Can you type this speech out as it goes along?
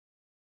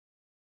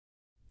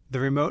The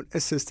remote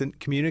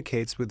assistant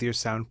communicates with your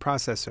sound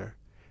processor.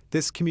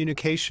 This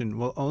communication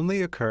will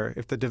only occur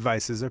if the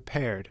devices are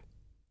paired.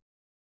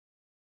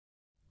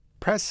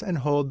 Press and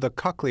hold the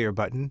Cochlear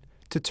button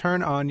to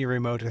turn on your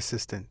remote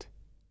assistant.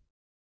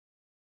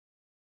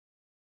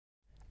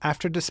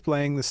 After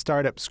displaying the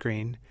startup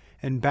screen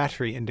and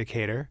battery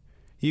indicator,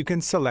 you can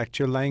select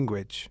your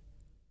language.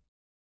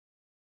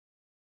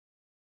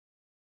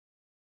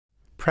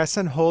 Press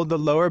and hold the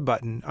lower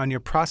button on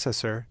your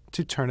processor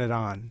to turn it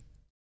on.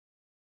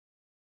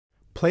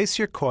 Place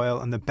your coil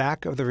on the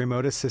back of the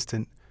remote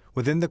assistant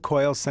within the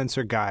coil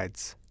sensor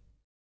guides.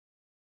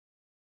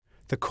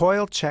 The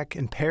coil check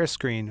and pair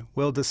screen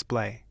will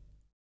display.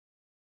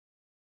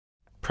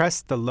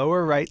 Press the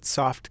lower right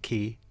soft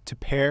key to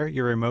pair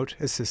your remote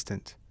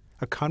assistant.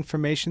 A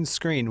confirmation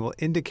screen will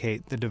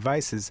indicate the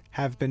devices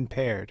have been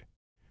paired.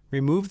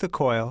 Remove the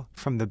coil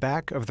from the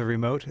back of the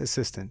remote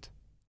assistant.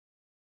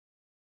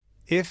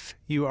 If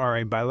you are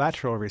a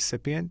bilateral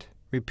recipient,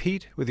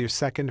 repeat with your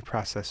second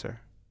processor.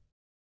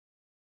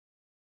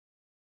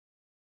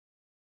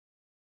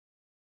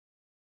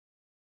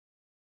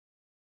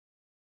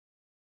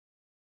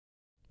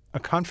 A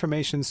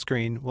confirmation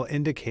screen will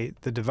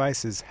indicate the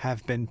devices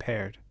have been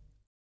paired.